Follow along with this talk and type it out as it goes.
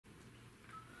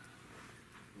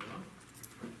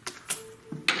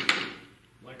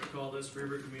call this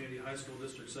Freeburg Community High School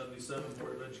District 77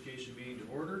 Board of Education meeting to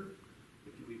order.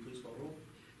 Vicki, will you please call roll?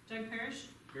 Doug Parrish.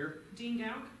 Here. Dean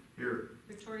Gauck. Here.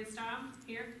 Victoria Staub.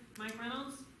 Here. Mike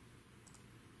Reynolds.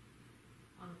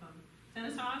 On the phone.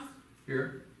 Dennis Haas.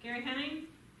 Here. Gary Henning.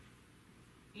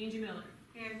 Angie Miller.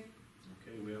 Here.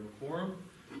 Okay, we have a quorum.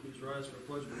 Please rise for a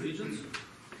pledge of allegiance.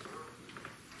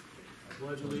 I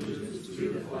pledge allegiance to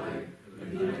the flag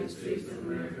of the United States of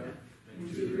America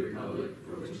and to the republic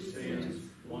for which it stands,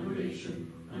 one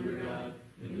nation, under God,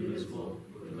 indivisible,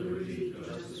 with liberty and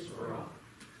justice for all.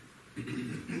 Okay,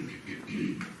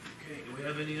 do we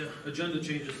have any agenda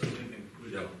changes this evening?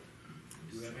 We don't.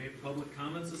 Do we have any public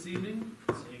comments this evening?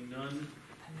 Seeing none,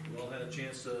 we all had a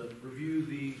chance to review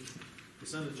the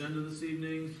consent agenda this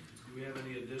evening. Do we have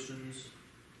any additions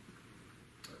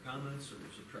or comments or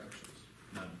subtractions?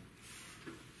 None.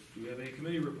 Do we have any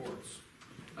committee reports?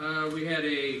 We had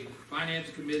a finance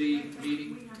committee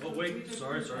meeting. Oh, wait,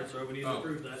 sorry, we need to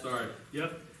approve that. Sorry.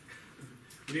 Yep.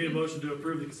 We need a motion to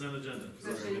approve the consent agenda.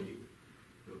 Sorry, Vicki.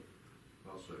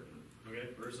 I'll second it. Okay,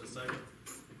 first and second.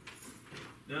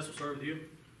 Dennis, we'll start with you.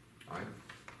 Aye.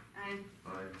 Aye.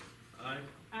 Aye. Aye.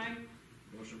 Aye.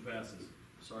 Motion passes.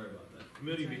 Sorry about that.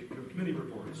 Committee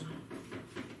reports.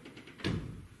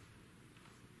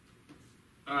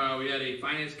 We had a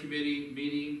finance committee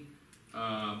meeting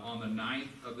on the 9th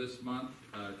of this month.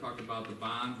 Talked about the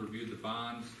bonds, reviewed the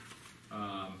bonds.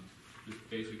 Just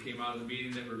basically came out of the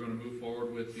meeting that we're going to move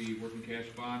forward with the working cash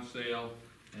bond sale,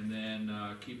 and then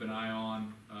keep an eye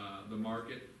on the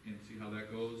market and see how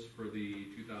that goes for the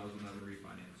 2011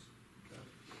 refinance. Okay.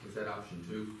 Was that option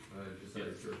 2? Just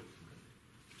Yes. sure.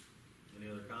 Any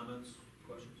other comments,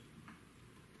 questions?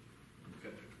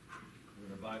 Okay. We're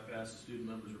going to bypass the student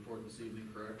members report this evening,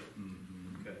 correct?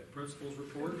 Mm-hmm. Okay. Principals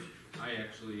report? I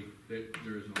actually, there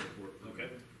is no report. Okay.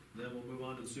 Then we'll move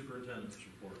on to the superintendent's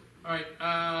report. All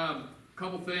right,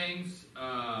 couple things.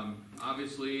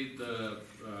 Obviously, the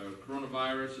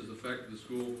coronavirus has affected the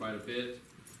school quite a bit.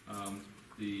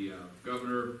 The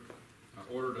governor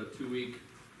ordered a 2-week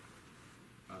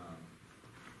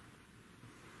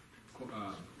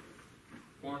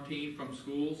quarantine from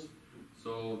schools.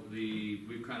 So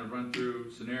we've kind of run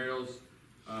through scenarios.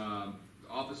 The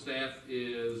office staff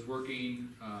is working,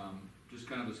 just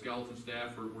kind of the skeleton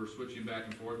staff. We're switching back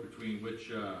and forth between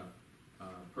which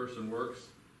person works.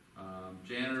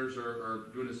 Janitors are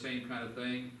doing the same kind of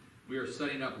thing. We are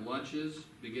setting up lunches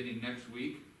beginning next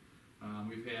week.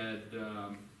 We've had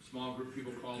small group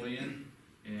people call in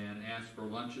and ask for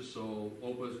lunches, so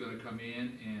OPA is going to come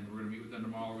in and we're going to meet with them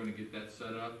tomorrow. We're going to get that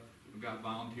set up. We've got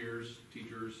volunteers,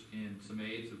 teachers, and some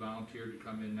aides that volunteered to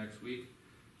come in next week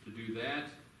to do that.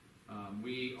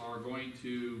 We are going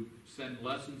to send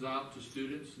lessons out to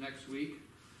students next week.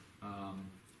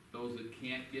 Those that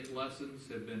can't get lessons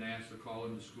have been asked to call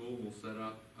into school. We'll set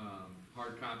up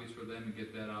hard copies for them and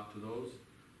get that out to those.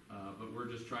 But we're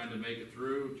just trying to make it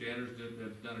through. Janitors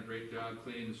have done a great job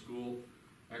cleaning the school,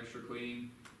 extra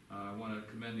clean. I want to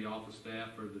commend the office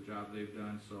staff for the job they've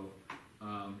done. So,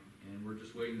 and we're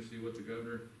just waiting to see what the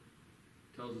governor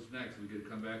tells us next. If we get to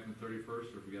come back on the 31st,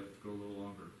 or if we have to go a little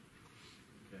longer.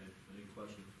 Okay. Any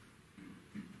questions?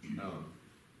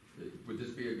 Would this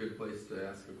be a good place to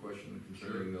ask a question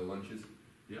concerning the lunches?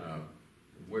 Yeah.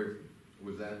 Where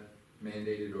was that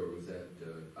mandated, or was that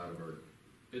out of our?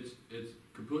 It's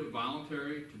completely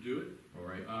voluntary to do it. All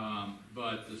right.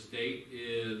 But the state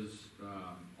is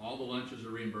all the lunches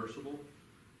are reimbursable,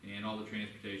 and all the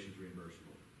transportation is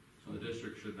reimbursable. So the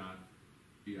district should not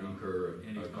be incur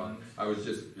any funds. I was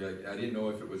just, I didn't know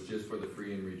if it was just for the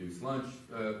free and reduced lunch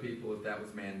people, if that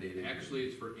was mandated. Actually,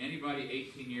 it's for anybody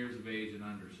 18 years of age and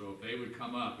under. So if they would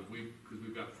come up, because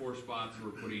we've got 4 spots,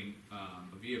 we're putting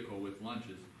a vehicle with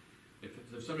lunches. If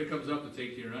somebody comes up that's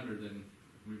 18 or under, then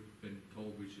we've been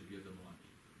told we should give them lunch.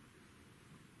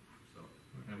 So,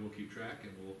 and we'll keep track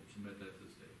and we'll submit that to the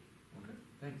state. Okay,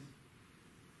 thanks.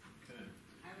 Okay.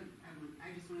 I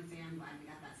just want to say I'm glad we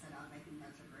got that set up. I think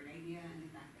that's a great idea, and the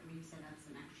fact that we've set up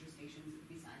some extra stations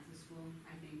besides the school,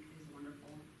 I think is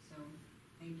wonderful. So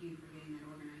thank you for getting that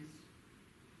organized.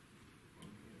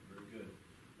 Okay, very good.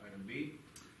 Item B.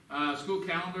 School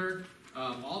calendar.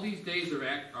 All these days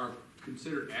are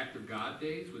considered act of God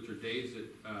days, which are days that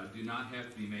do not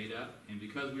have to be made up. And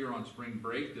because we were on spring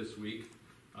break this week,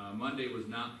 Monday was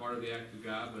not part of the act of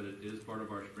God, but it is part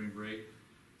of our spring break.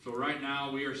 So right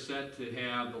now we are set to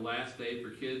have the last day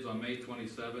for kids on May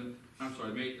 27th. I'm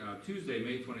sorry, Tuesday,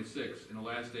 May 26th, and the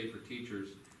last day for teachers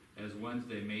as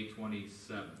Wednesday, May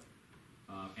 27th.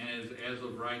 And as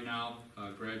of right now,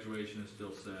 graduation is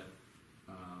still set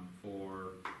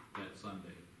for that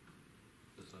Sunday,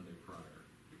 the Sunday prior.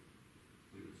 I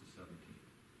believe it's the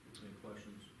 17th.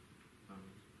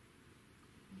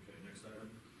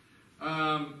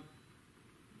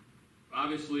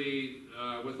 obviously,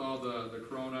 with all the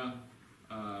corona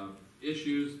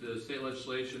issues, the state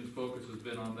legislation's focus has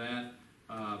been on that.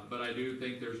 But I do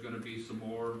think there's gonna be some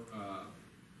more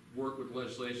work with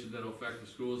legislation that'll affect the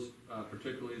schools,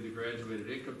 particularly the graduated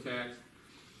income tax.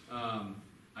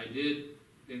 I did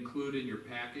include in your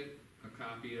packet a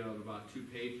copy of about 2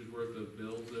 pages worth of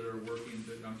bills that are working,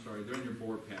 I'm sorry, they're in your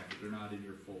board packet, they're not in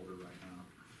your folder right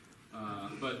now.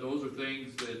 But those are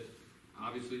things that,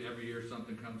 obviously, every year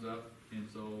something comes up, and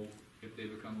so if they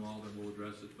become law, then we'll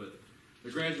address it. But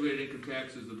the graduated income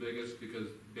tax is the biggest, because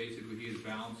basically he is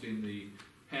balancing the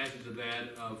passage of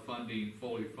that of funding,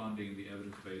 fully funding the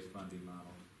evidence-based funding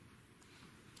model.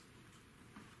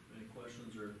 Any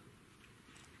questions or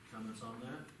comments on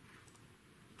that?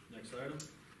 Next item?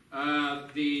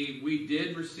 We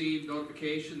did receive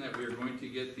notification that we are going to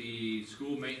get the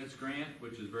school maintenance grant,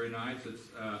 which is very nice. It's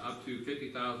up to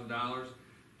 $50,000.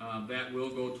 That will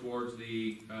go towards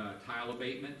the tile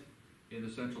abatement in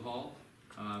the central hall.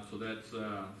 So that's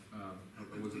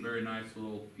it was a very nice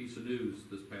little piece of news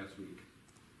this past week.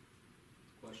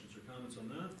 Questions or comments on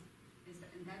that?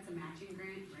 And that's a matching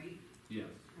grant, right? Yes.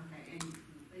 Okay, and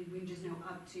we just know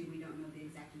up to, we don't know the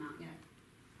exact amount yet.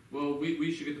 Well,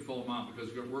 we should get the full amount,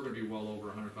 because we're gonna be well over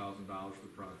 $100,000 for the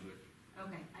project.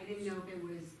 Okay, I didn't know if it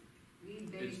was, we It's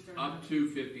based or. up to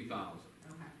 50,000.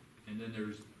 Okay, And then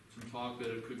there's some talk that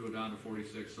it could go down to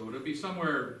 46, so it'll be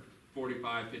somewhere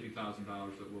 $45,000,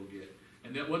 $50,000 that we'll get.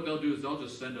 And then what they'll do is they'll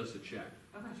just send us a check.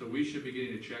 okay. So we should be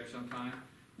getting a check sometime.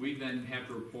 We then have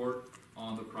to report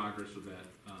on the progress of that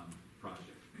project.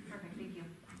 Perfect, thank you.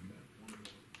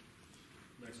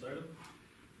 Next item?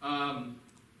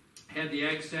 Had the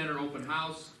Ag Center open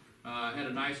house, had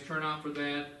a nice turnout for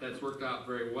that. That's worked out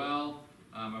very well.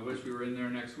 I wish we were in there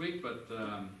next week, but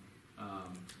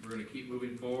we're gonna keep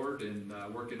moving forward and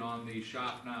working on the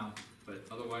shop now. But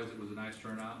otherwise, it was a nice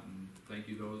turnout, and thank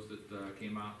you those that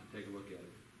came out to take a look at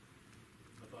it.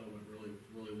 I thought it went really,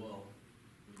 really well.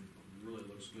 It really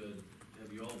looks good.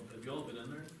 Have you all been in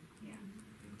there? Yeah,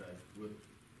 Okay. With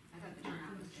I thought the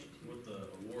turnout was good too. the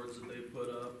awards that they put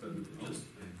up, and it just,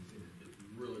 it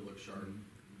really looks sharp.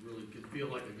 Really could feel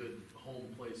like a good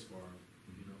home place for them,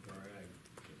 for our ag.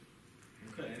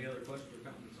 Okay, any other questions or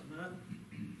comments on that?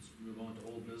 Let's move on to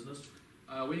old business.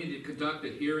 We need to conduct a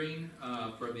hearing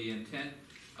for the intent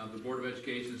of the Board of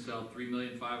Education to sell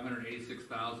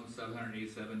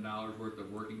 $3,586,787 worth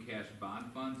of working cash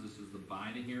bond funds. This is the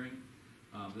binding hearing.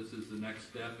 This is the next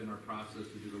step in our process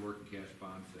to do the working cash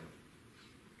bond sale.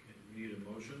 Okay, we need a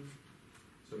motion.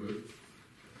 So moved.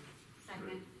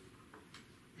 Second.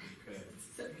 Okay,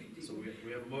 so we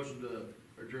have a motion to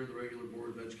adjourn the regular Board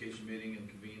of Education meeting and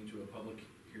convene to a public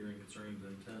hearing concerning the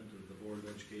intent of the Board of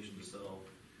Education to sell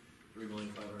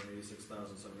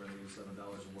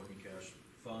 $3,586,787 in working cash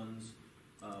funds.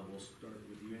 We'll start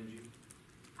with you, Angie.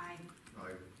 Aye.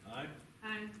 Aye. Aye?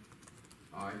 Aye.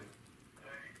 Aye.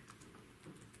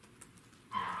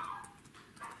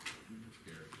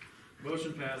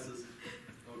 Motion passes.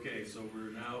 Okay, so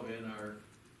we're now in our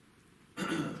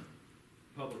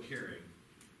public hearing.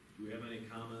 Do we have any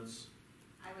comments?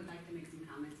 I would like to make some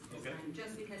comments at this Okay. time,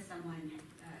 just because someone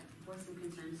voiced some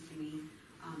concerns to me,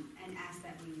 and asked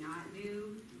that we not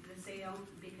do the sale,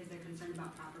 because they're concerned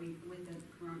about property, with the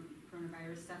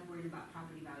coronavirus stuff, worried about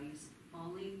property values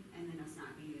falling, and then us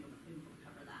not being able to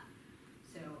cover that.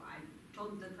 So I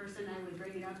told the person I would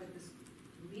bring it up at this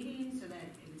meeting, so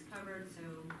that it was covered, so,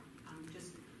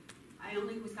 I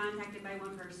only was contacted by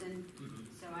one person,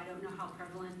 so I don't know how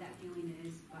prevalent that feeling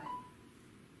is, but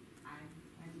I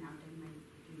have now done my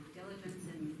due diligence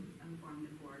and informed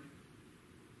the board.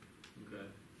 Okay.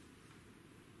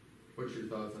 What's your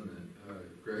thoughts on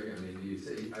that, Greg? I mean, do you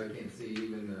say, I can't see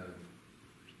even the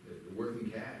working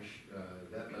cash,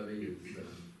 that levy is a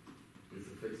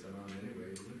fixed amount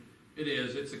anyway, isn't it? It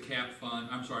is, it's a cap fund,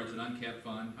 I'm sorry, it's an uncapped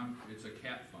fund, it's a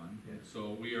cap fund. Yeah.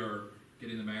 So we are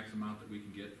getting the max amount that we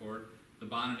can get for it. The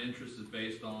bond and interest is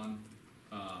based on,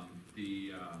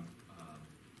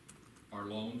 our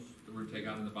loans that we're gonna take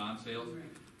out in the bond sales.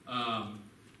 Right.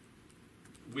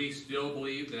 We still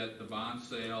believe that the bond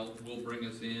sale will bring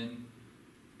us in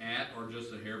at or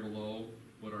just a hair below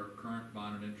what our current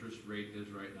bond and interest rate is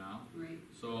right now. Right.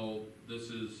 So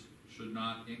this should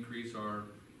not increase our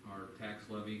tax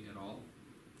levy at all.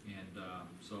 And,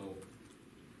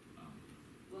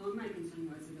 Well, my concern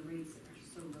was that the rates are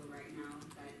so low right now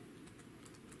that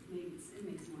maybe it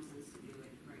makes more sense to do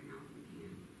it right now if we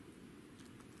can.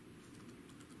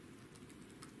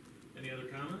 Any other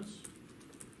comments?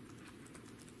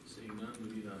 Seeing none, we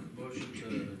need a motion to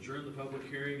adjourn the public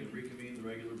hearing and reconvene the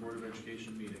regular Board of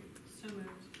Education meeting. So moved.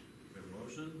 We have a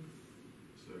motion,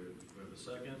 So, we have a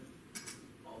second.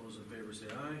 All those in favor say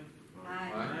aye.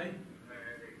 Aye.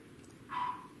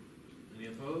 Any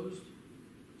opposed?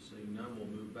 Seeing none, we'll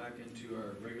move back into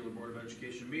our regular Board of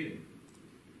Education meeting.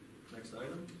 Next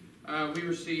item. We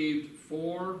received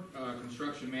 4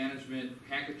 construction management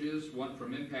packages, one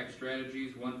from Impact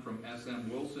Strategies, one from SM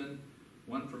Wilson,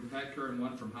 one from Petker, and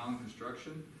one from Holland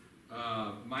Construction.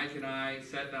 Mike and I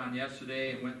sat down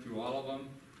yesterday and went through all of them.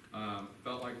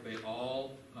 Felt like they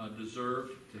all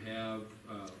deserved to have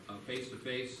a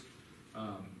face-to-face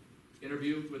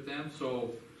interview with them.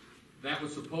 So that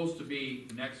was supposed to be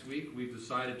next week. We've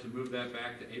decided to move that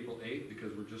back to April 8th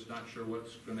because we're just not sure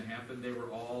what's going to happen. They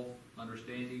were all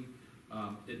understanding.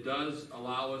 It does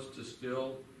allow us to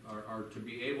still, or to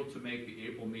be able to make the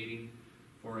April meeting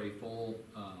for a full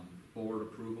board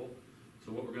approval.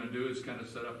 So what we're going to do is kind of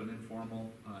set up an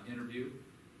informal interview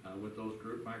with those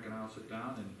group. Mike and I will sit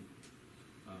down, and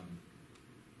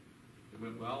it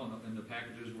went well, and the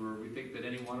packages were, we think that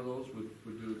any one of those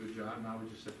would do a good job. Now we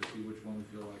just have to see which one we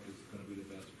feel like is going to be the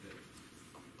best fit.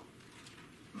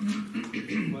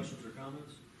 Questions or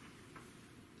comments?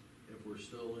 If we're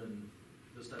still in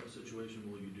this type of situation,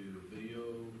 will you do a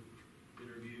video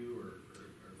interview or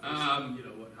you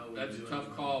know, how would That's you a do it? tough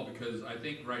call, because I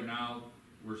think right now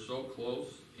we're so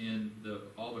close in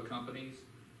all the companies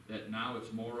that now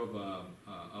it's more of our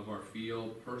feel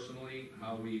personally,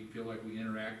 how we feel like we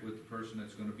interact with the person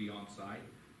that's going to be on site,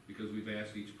 because we've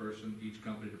asked each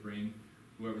company to bring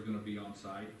whoever's going to be on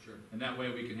site. Sure. And that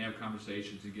way we can have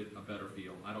conversations and get a better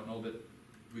feel. I don't know that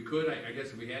we could, I guess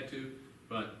if we had to,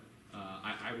 but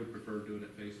I would prefer doing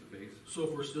it face to face. So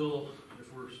if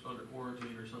we're under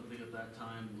quarantine or something at that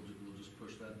time, we'll just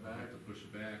push that I back. have to push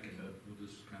it back, and Okay. we'll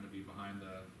just kind of be behind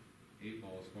the 8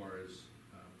 ball as far as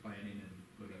planning and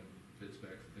putting bid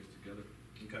specs and things together.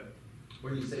 Okay.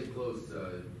 When you say close,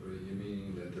 are you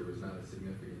meaning that there was not a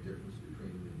significant difference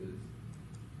between the bids?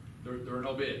 There are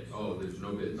no bids. Oh, there's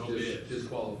no bids? No Just- bids. Just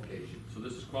qualifications. So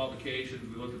this is qualifications.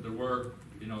 We looked at their work,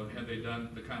 you know, have they done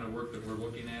the kind of work that we're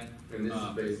looking at? And this is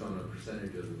based on a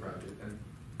percentage of the project then?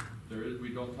 We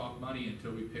don't talk money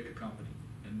until we pick a company,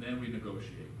 and then we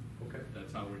negotiate. Okay.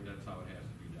 That's how it has to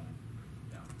be done.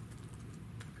 Yeah.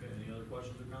 Okay, any other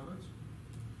questions or comments?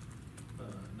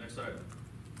 Next item.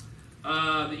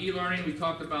 The e-learning, we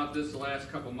talked about this the last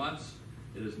couple months.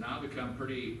 It has now become a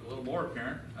little more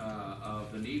apparent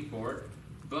of the need for it.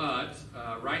 But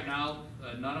right now,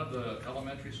 none of the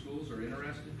elementary schools are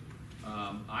interested.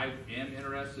 I am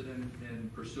interested in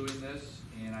pursuing this,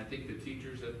 and I think the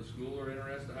teachers at the school are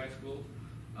interested, high school.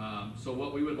 So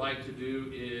what we would like to do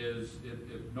is,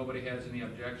 if nobody has any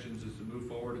objections, is to move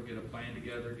forward and get a plan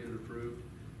together, get it approved,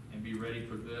 and be ready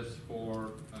for this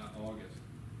for August.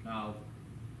 Now,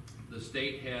 the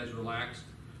state has relaxed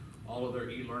all of their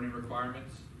e-learning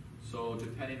requirements, so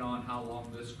depending on how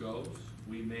long this goes,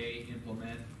 we may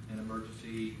implement an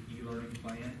emergency e-learning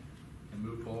plan and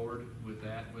move forward with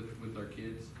that with our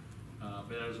kids.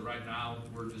 But as of right now,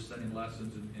 we're just sending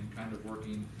lessons and kind of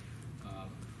working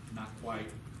not quite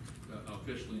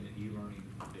officially in an e-learning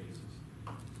basis.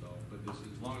 So, but this,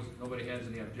 as long as nobody has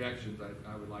any objections,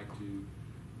 I would like to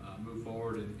move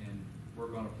forward and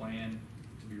work on a plan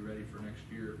to be ready for next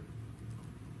year.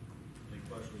 Any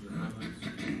questions or comments?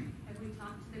 Have we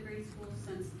talked to the grade schools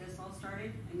since this all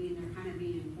started? I mean, they're kind of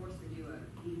being forced to do a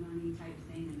e-learning type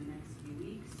thing in the next few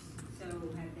weeks. So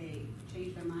have they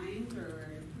changed their minds,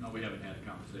 or? No, we haven't had a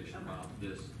conversation Okay. about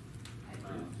this. This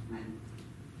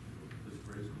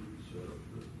grade school be set up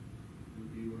with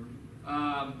e-learning?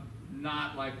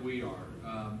 Not like we are.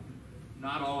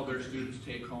 Not all of their students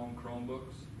take home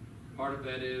Chromebooks. Part of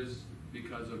that is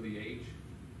because of the age.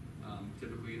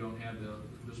 Typically, you don't have the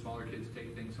smaller kids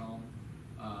take things home.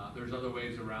 There's other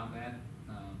ways around that,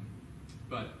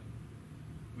 but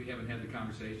we haven't had the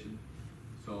conversation.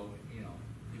 So, you know,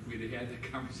 if we'd have had the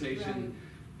conversation, Right.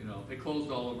 you know, they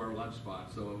closed all of our lunch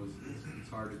spots, so it's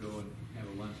hard to go and have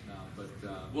a lunch now. But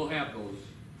we'll have those,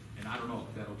 and I don't know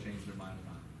if that'll change their mind or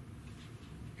not.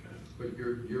 Okay. But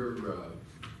your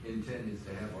intent is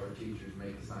to have our teachers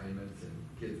make assignments and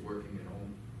kids working at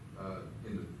home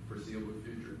in the foreseeable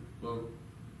future? Well,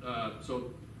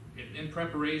 so in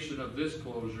preparation of this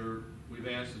closure, we've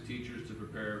asked the teachers to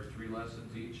prepare 3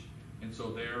 lessons each. And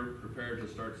so they're prepared to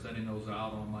start sending those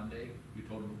out on Monday. We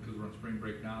told them, because we're on spring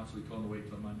break now, so we told them to wait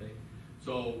till Monday.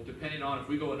 So depending on if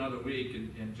we go another week,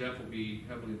 and Jeff will be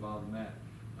heavily involved in that,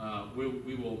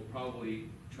 we will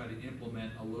probably try to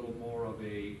implement a little more of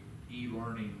a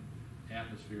e-learning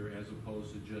atmosphere as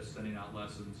opposed to just sending out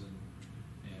lessons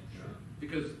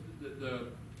because the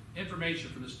information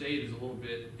from the state is a little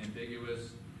bit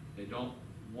ambiguous. They don't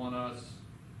want us,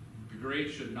 the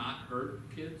grades should not hurt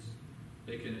kids.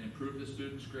 they can improve the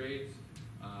students' grades.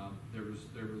 There was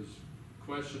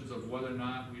questions of whether or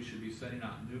not we should be sending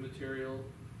out new material.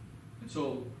 And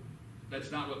so that's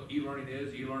not what e-learning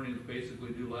is. E-learning is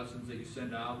basically new lessons that you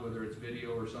send out, whether it's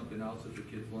video or something else, if the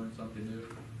kids learn something new.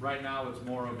 Right now, it's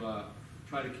more of a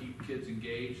try to keep kids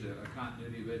engaged, a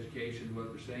continuity of education,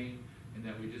 what we're saying, and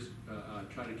that we just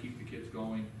try to keep the kids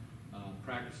going,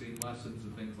 practicing lessons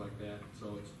and things like that.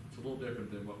 So it's a little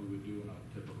different than what we would do in a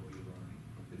typical e-learning.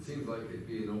 It seems like it'd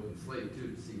be an open slate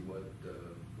too, to see what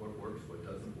works, what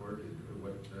doesn't work, and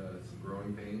what some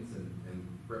growing pains and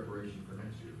preparation for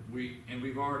next year.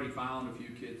 We've already found a few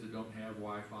kids that don't have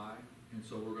Wi-Fi, and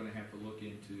so we're going to have to look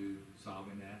into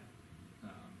solving that,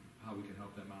 how we can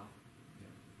help them out.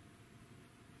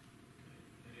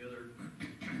 Any other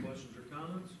questions or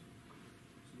comments?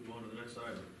 Let's move on to the next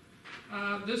item.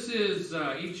 This is,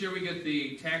 each year we get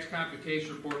the tax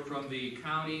computation report from the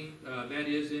county. That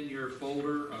is in your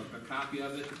folder, a copy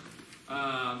of it.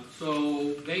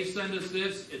 So they send us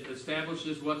this. It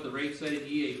establishes what the rate setting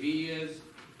EAV is.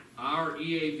 Our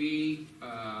EAV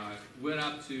went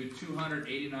up to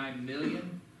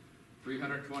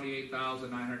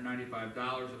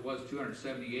 $289,328,995. It was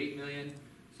 $278 million,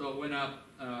 so it went up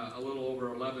a little over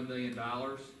 $11 million,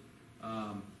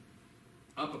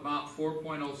 up about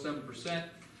 4.07%.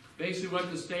 Basically, what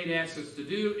the state asks us to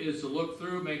do is to look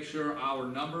through, make sure our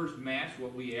numbers match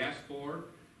what we asked for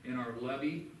in our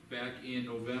levy back in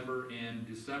November and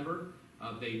December.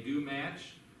 They do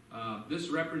match. This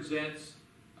represents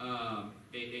a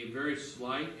very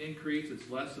slight increase. It's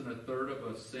less than 1/3 of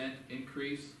a cent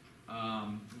increase.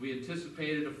 We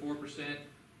anticipated a 4%.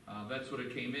 That's what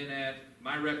it came in at.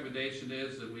 My recommendation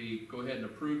is that we go ahead and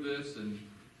approve this and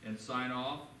sign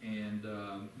off and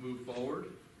move forward.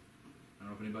 I don't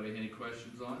know if anybody had any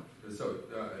questions on it. So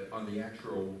on the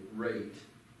actual rate,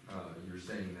 you're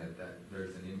saying that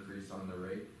there's an increase on the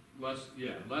rate? Less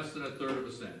than 1/3 of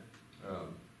a cent.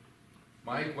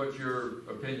 Mike, what's your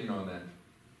opinion on that?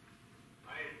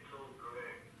 I had told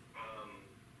Greg,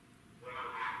 when I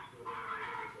was in school,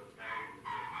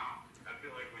 I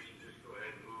feel like we should just go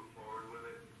ahead and move forward with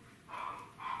it.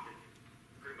 It's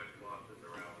pretty much lost in the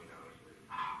routing, honestly.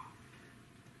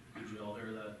 Did you all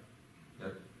hear that?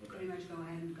 Yep. Pretty much go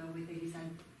ahead and go with it, he said.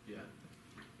 Yeah.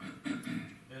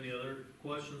 Any other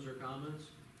questions or comments?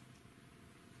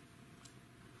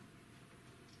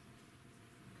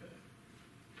 Okay.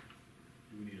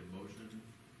 Do we need a motion?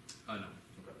 No.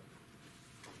 Okay.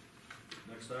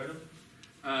 Next item?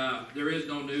 There is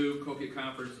no new COCA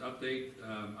conference update.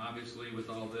 Obviously, with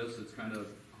all this, it's kind of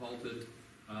halted.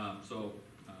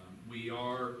 We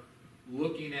are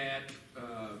looking at,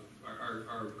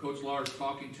 our Coach Lars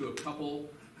talking to a couple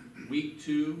week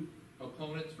 2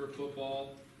 opponents for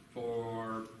football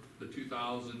for the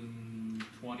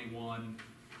 2021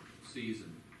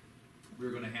 season.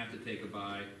 We're going to have to take a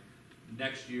bye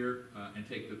next year and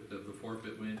take the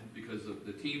forfeit win because of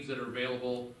the teams that are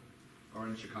available are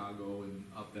in Chicago and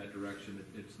up that direction.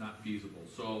 It's not feasible.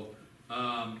 So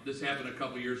this happened a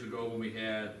couple years ago when we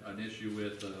had an issue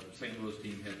with St. Louis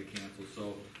team had to cancel.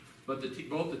 So, but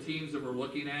both the teams that we're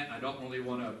looking at, I don't really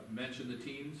want to mention the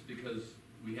teams because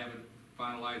we haven't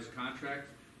finalized contracts.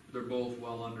 They're both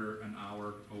well under an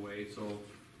hour away. So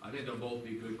I think they'll both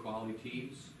be good quality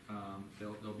teams.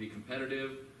 They'll be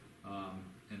competitive,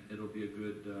 and it'll be a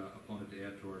good opponent to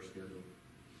add to our schedule.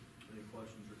 Any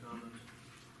questions or comments?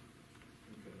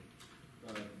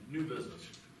 Okay. New business.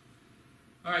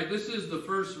 All right, this is the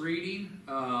first reading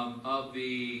of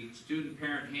the student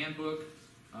parent handbook.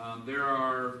 There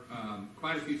are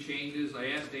quite a few changes.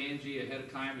 I asked Angie ahead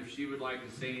of time if she would like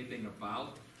to say anything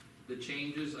about the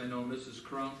changes. I know Mrs.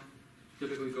 Crunk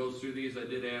typically goes through these. I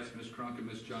did ask Ms. Crunk and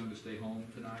Ms. Chung to stay home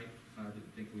tonight. I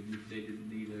didn't think they didn't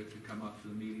need to come up to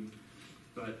the meeting.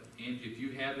 But Angie, if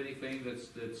you have anything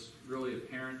that's really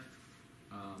apparent,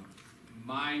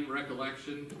 my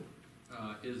recollection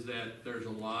is that there's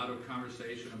a lot of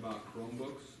conversation about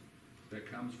Chromebooks that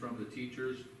comes from the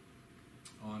teachers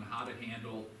on how to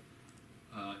handle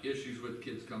issues with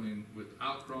kids coming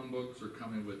without Chromebooks or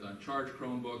coming with uncharged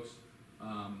Chromebooks.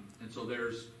 And so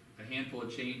there's a handful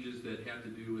of changes that have to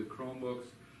do with Chromebooks.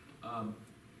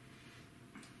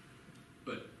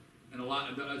 And a lot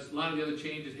of the other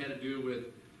changes had to do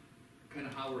with kind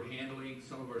of how we're handling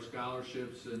some of our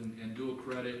scholarships and dual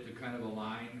credit to kind of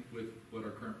align with what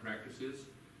our current practice is.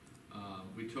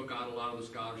 We took out a lot of the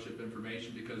scholarship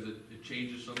information because it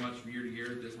changes so much from year to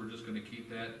year that we're just going to keep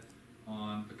that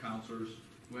on the counselor's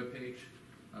webpage.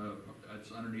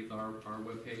 It's underneath our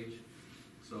webpage.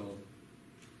 So.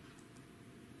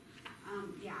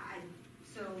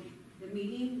 So the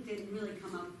meeting didn't really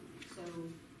come up, so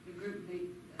the group, the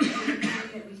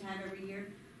committee that we have every year.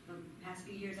 The past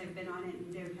few years I've been on it,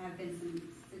 and there have been some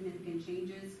significant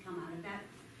changes come out of that.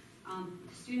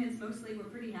 Students mostly were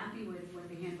pretty happy with what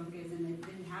the handbook is, and it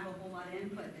didn't have a whole lot of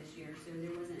input this year, so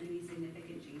there wasn't any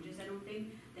significant changes, I don't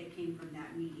think, that came from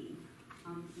that meeting.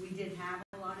 We did have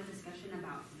a lot of discussion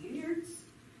about lanyards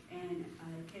and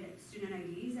student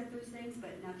IDs at those things,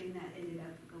 but nothing that ended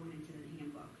up going into the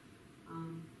handbook.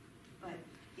 But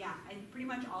yeah, pretty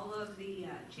much all of the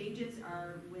changes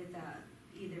are with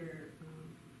either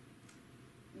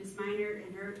Ms. Miner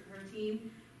and her team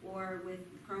or with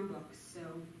Chromebooks. So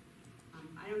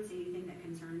I don't see anything that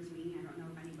concerns me. I don't know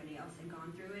if anybody else had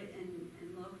gone through it and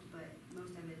looked, but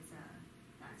most of it's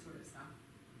that sort of stuff.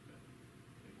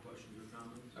 Any questions or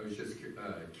comments? I was just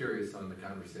curious on the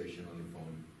conversation on the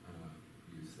phone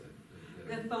you said.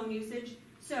 The phone usage.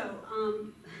 So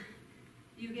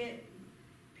you get,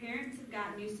 parents have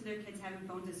gotten used to their kids having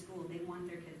phones at school. They want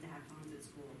their kids to have phones at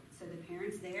school. So the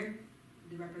parents there,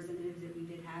 the representatives that we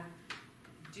did have,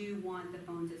 do want the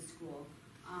phones at school.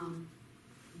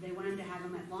 They want them to have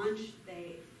them at lunch.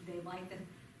 They like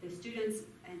the students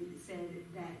and said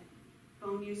that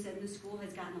phone use in the school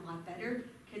has gotten a lot better.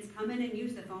 Kids come in and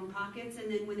use the phone pockets,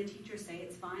 and then when the teachers say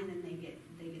it's fine, then they get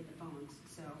the phones.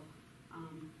 So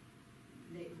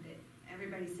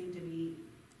everybody seemed to be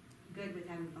good with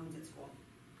having phones at school.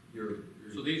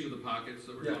 So these are the pockets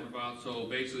that we're talking about. So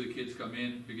basically, the kids come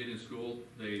in, they get in school,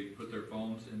 they put their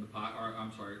phones in the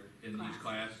in each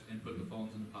class, and put the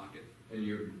phones in the pocket. And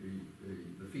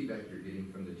the feedback you're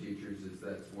getting from the teachers is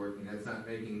that's working. That's not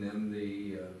making them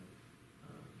the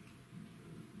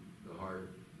hard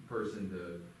person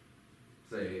to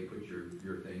say, hey, put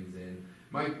your things in.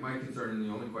 My concern, and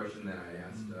the only question that I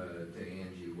asked to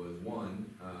Angie was one,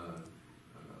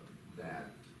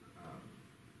 that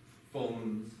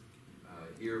phones,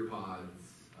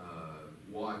 earpods,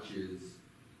 watches,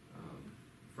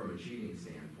 from a cheating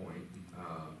standpoint,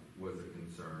 was a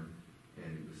concern,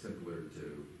 and it was simpler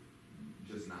to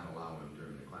just not allow them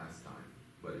during the class time.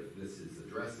 But if this is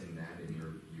addressing that in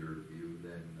your view,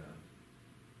 then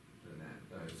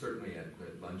that certainly at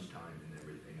lunchtime and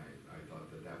everything, I thought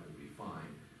that would be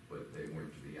fine, but they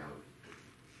weren't to be out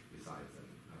besides them.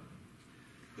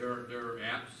 There are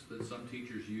apps that some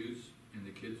teachers use, and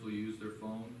the kids will use their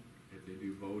phone if they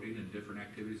do voting and different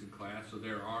activities in class. So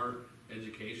there are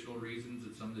educational reasons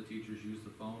that some of the teachers use the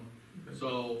phone. Okay.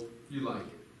 So You like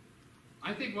it?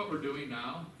 I think what we're doing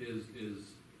now is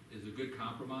a good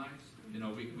compromise. You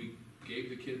know, we gave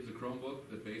the kids a Chromebook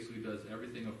that basically does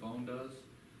everything a phone does.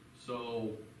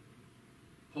 So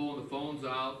pulling the phones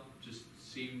out just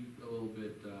seemed a little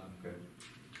bit Okay.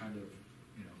 kind of,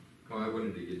 Well, I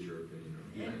wanted to get your opinion on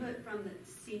that. Input from the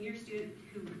senior student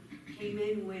who came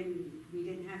in when we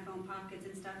didn't have phone pockets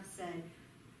and stuff said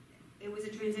it was a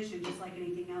transition just like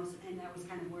anything else, and that was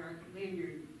kind of where our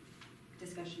lanyard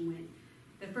discussion went.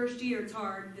 The first year it's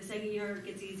hard, the second year it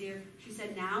gets easier. She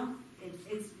said now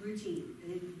it's routine.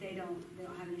 They don't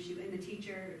have an issue, and the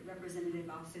teacher representative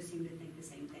also seemed to think the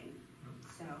same thing.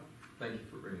 So Thank you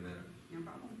for bringing that up. no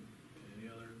problem. Any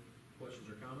other questions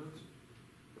or comments?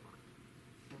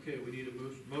 Okay, we need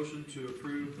a motion to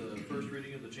approve the first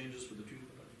reading of the changes for the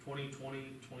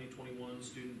 2020-2021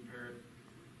 student parent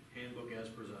handbook as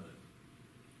presented.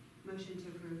 Motion to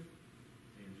approve.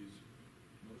 Angie's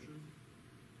motion.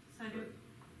 Second.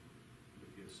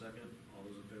 Vicki, a second. All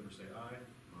those in favor say aye.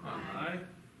 Aye.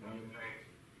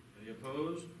 Any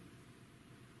opposed?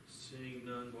 Seeing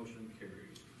none, motion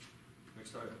carries.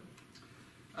 Next item.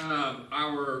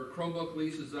 our Chromebook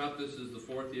lease is up. This is the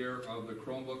 4th year of the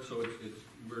Chromebook, so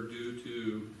we're due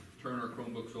to turn our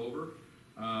Chromebooks over.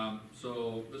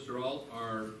 So Mr. Alt,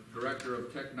 our Director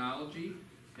of Technology,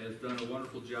 has done a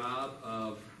wonderful job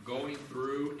of going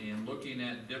through and looking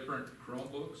at different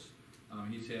Chromebooks.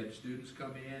 He's had students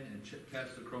come in and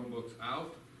test the Chromebooks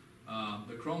out.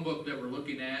 The Chromebook that we're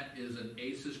looking at is an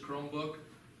Asus Chromebook,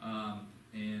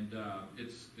 and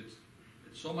it's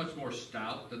so much more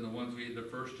stout than the ones the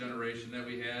first generation that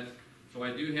we had. So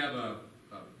I do have a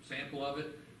sample of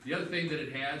it. The other thing that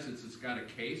it has is it's got a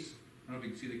case. I don't know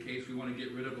if you can see the case. We want to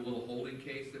get rid of the little holding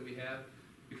case that we have,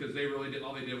 because they really did,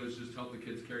 all they did was just help the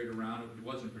kids carry it around. It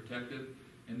wasn't protective.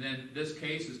 And then this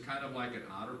case is kind of like an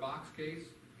OtterBox case.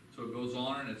 So it goes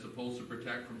on and it's supposed to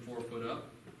protect from 4 foot up.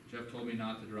 Jeff told me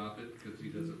not to drop it because he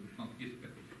doesn't,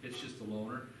 it's just a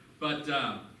loaner. But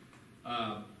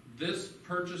this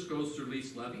purchase goes through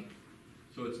lease levy.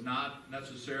 So it's not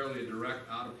necessarily a direct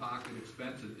out-of-pocket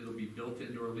expense. It'll be built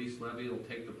into our lease levy. It'll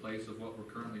take the place of what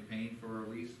we're currently paying for our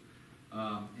lease.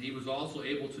 He was also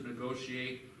able to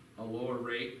negotiate a lower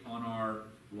rate on our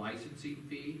licensing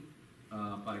fee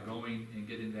by going and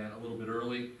getting that a little bit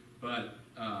early. But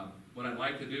what I'd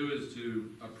like to do is to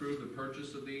approve the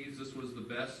purchase of these. This was the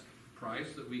best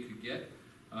price that we could get.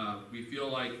 We feel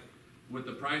like with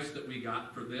the price that we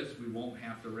got for this, we won't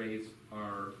have to raise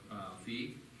our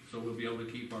fee, so we'll be able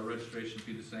to keep our registration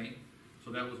fee the same.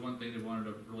 So that was one thing they wanted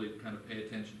to really kind of pay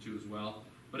attention to as well.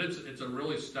 But it's a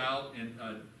really stout, and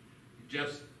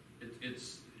Jeff's, it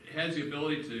has the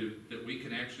ability to, that we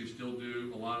can actually still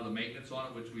do a lot of the maintenance on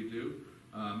it, which we do.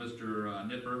 Mr.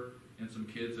 Nipper and some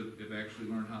kids have actually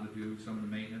learned how to do some of the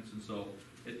maintenance, and so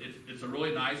it's a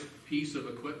really nice piece of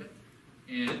equipment,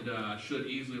 and should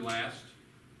easily last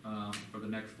for the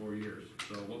next 4 years.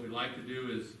 So what we'd like to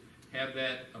do is have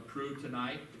that approved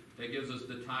tonight. That gives us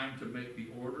the time to make the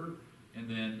order, and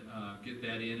then get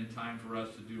that in time for us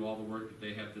to do all the work that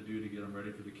they have to do to get them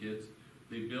ready for the kids.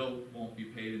 The bill won't be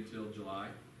paid until July,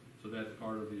 so that's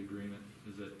part of the agreement,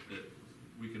 is that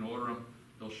we can order them,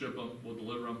 they'll ship them, we'll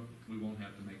deliver them, we won't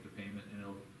have to make the payment, and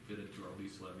it'll fit into our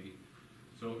lease levy.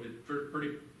 So it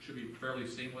should be fairly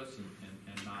seamless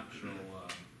and not show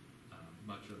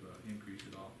much of an increase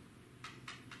at all.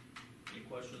 Any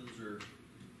questions or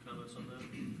comments on that?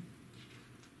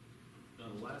 Now,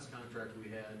 the last contract we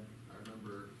had, I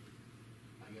remember,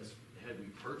 I guess, had we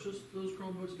purchased those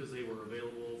Chromebooks because they were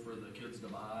available for the kids to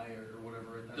buy or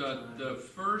whatever at that time? The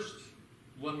first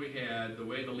one we had, the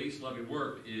way the lease levy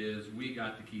worked is we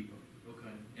got to keep them.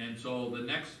 Okay. And so the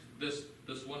next, this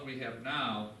one we have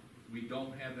now, we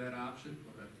don't have that option.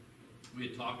 Okay. We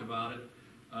had talked about it.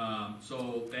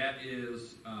 So that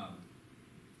is,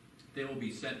 they will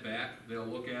be sent back. They'll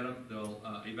look at them, they'll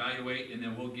evaluate, and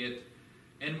then we'll get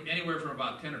anywhere from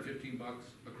about 10 or 15 bucks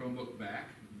a Chromebook back.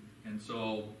 And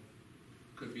so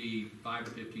could be 5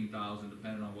 to 15,000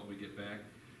 depending on what we get back.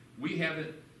 We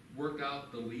haven't worked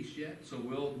out the lease yet, so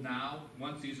we'll now,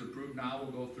 once these are approved, now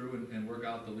we'll go through and work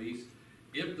out the lease.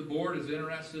 If the board is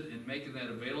interested in making that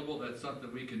available, that's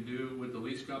something we can do with the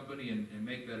lease company and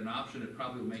make that an option. It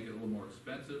probably will make it a little more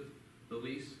expensive, the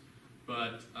lease.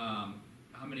 But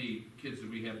how many kids did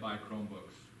we have buy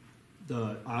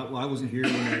Chromebooks? I wasn't here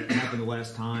when that happened the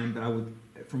last time,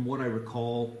 but from what I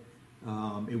recall,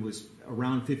 it was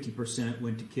around 50%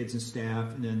 went to kids and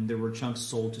staff, and then there were chunks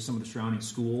sold to some of the surrounding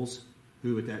schools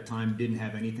who at that time didn't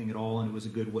have anything at all, and it was a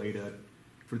good way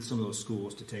for some of those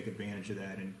schools to take advantage of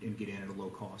that and get in at a low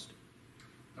cost.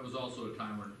 That was also a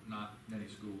time where not many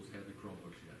schools had the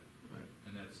Chromebooks yet, Right.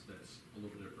 And that's a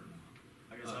little different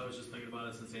now. I guess I was just thinking about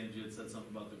it since Angie had said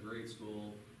something about the grade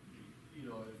school. You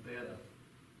know, if they had a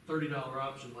 $30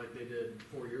 option like they did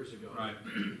 4 years ago. Right.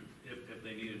 If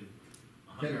they needed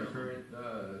Can 100 our of them. current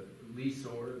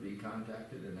leaseor be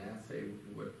contacted and asked, hey,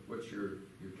 what's your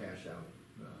cash out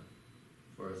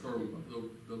for us to For keep them?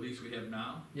 the lease we have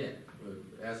now, Yeah,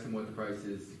 ask them what the price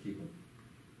is to keep them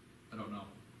I don't know.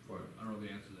 for. I don't know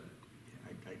the answer to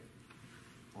that.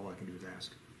 All I can do is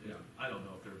ask. Yeah. I don't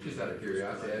know if they're. Just out of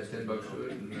curiosity, add $10 to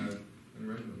it and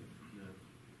rent them.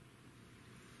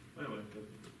 Yeah. Anyway,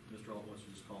 if Mr. Alt wants to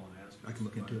just call and ask. I can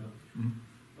look into it. Find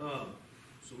Mhm. out.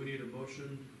 So we need a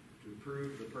motion to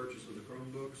approve the purchase of the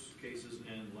Chromebooks, cases,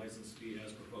 and license fee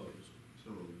as proposed.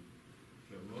 So,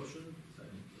 We have a motion,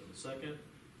 second. we have a second.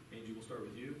 Angie, we'll start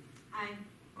with you. Aye.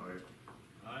 Aye.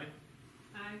 Aye.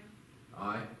 Aye.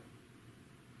 Aye.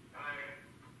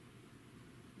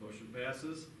 Motion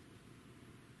passes.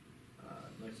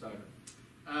 Next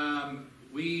item.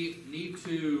 We need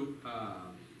to,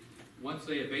 once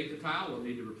they abate the tile, we'll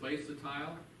need to replace the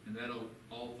tile, and that'll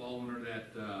all fall under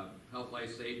that health,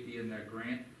 life, safety, and that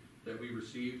grant that we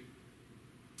received.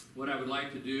 What I would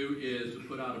like to do is to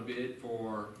put out a bid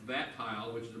for that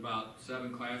tile, which is about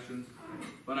 7 classrooms,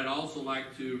 but I'd also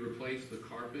like to replace the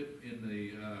carpet in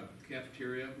the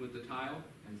cafeteria with the tile.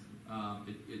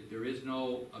 There is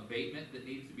no abatement that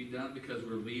needs to be done because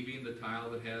we're leaving the tile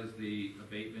that has the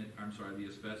the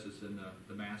asbestos and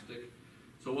the mastic.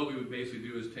 So what we would basically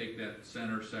do is take that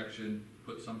center section,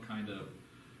 put some kind of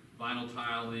vinyl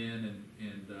tile in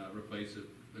and replace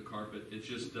the carpet. It's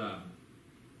just, the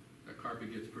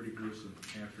carpet gets pretty gruesome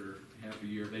after half a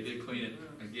year. They did clean it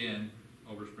again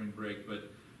over spring break, but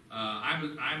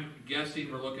I'm guessing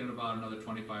we're looking at about another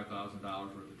 $25,000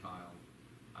 worth of tile,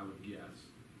 I would guess,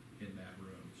 in that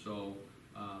room. So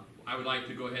I would like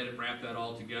to go ahead and wrap that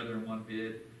all together in one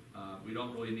bid. We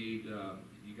don't really need,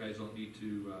 you guys don't need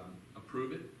to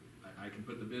approve it. I can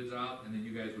put the bids out, and then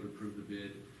you guys would approve the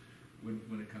bid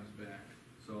when it comes back.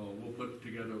 So we'll put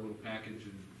together a little package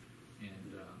and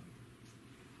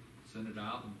send it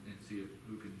out and see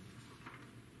who can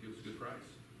give us a good price.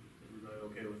 Everybody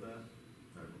okay with that?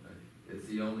 It's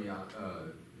the only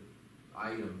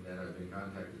item that I've been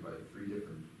contacted by 3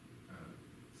 different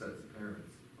sets of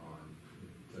parents on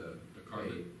to The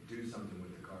carpet. do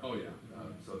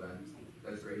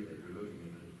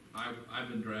I've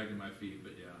been dragging my feet,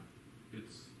 but yeah,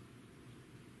 it's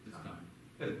time.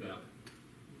 Yeah.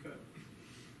 Okay.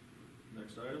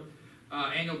 Next item?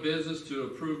 Annual business to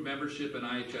approve membership in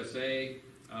IHSA.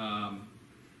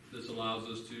 This allows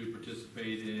us to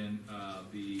participate in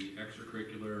the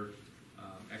extracurricular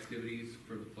activities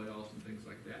for the playoffs and things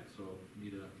like that. So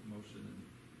need a motion and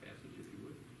passage if you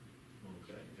would.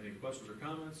 Okay. Any questions or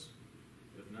comments?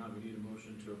 If not, we need a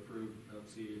motion to approve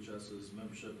LCHS's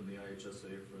membership in the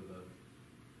IHSA for the,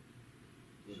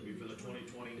 would it be for the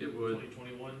 2020, It would.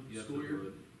 2021 Yes, school it year?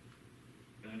 would.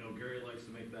 And I know Gary likes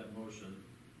to make that motion.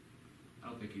 I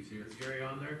don't think he's here. Is Gary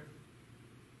on there?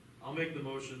 I'll make the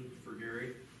motion for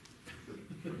Gary.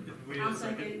 We have I'll a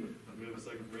second. second. We have a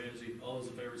second for Angie. All those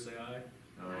in favor say aye.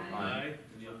 Aye.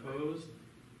 Any opposed?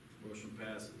 Motion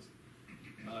passes.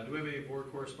 Do we have any board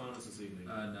correspondence this evening?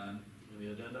 None. Any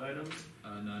addenda items?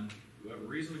 None. Do we have a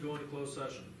reason to go into closed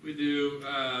session? We do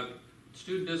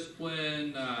student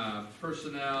discipline,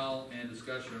 personnel, and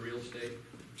discussion of real estate.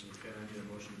 Okay, I need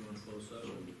a motion to go into closed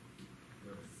session.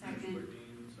 Second. Motion by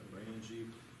Dean, second by Angie.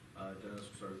 Dennis,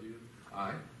 we'll start with you.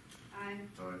 Aye. Aye.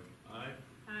 Aye.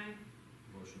 Aye.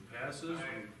 Motion passes.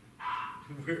 Aye.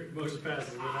 Motion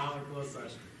passes. We're now in closed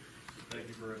session. Thank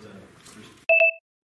you for attending.